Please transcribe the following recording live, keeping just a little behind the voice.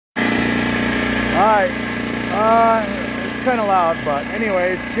Alright, it's kind of loud, but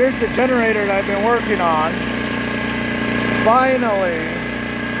anyways, here's the generator that I've been working on. Finally,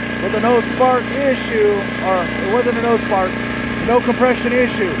 with a no spark issue, or it wasn't a no spark, no compression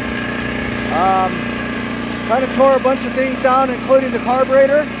issue. Kind of tore a bunch of things down, including the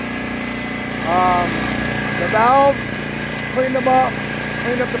carburetor. The valves, cleaned them up,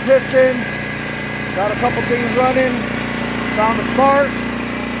 cleaned up the piston, got a couple things running, found the spark.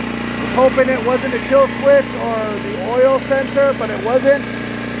 Was hoping it wasn't a kill switch or the oil sensor, but it wasn't.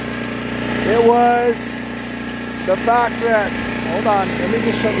 It was the fact that, hold on, let me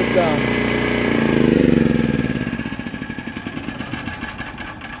just shut this down.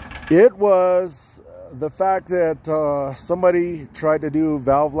 It was the fact that somebody tried to do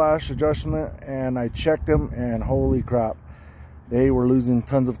valve lash adjustment, and I checked them, and holy crap, they were losing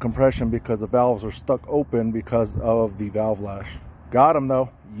tons of compression because the valves were stuck open because of the valve lash. Got them though,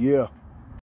 yeah.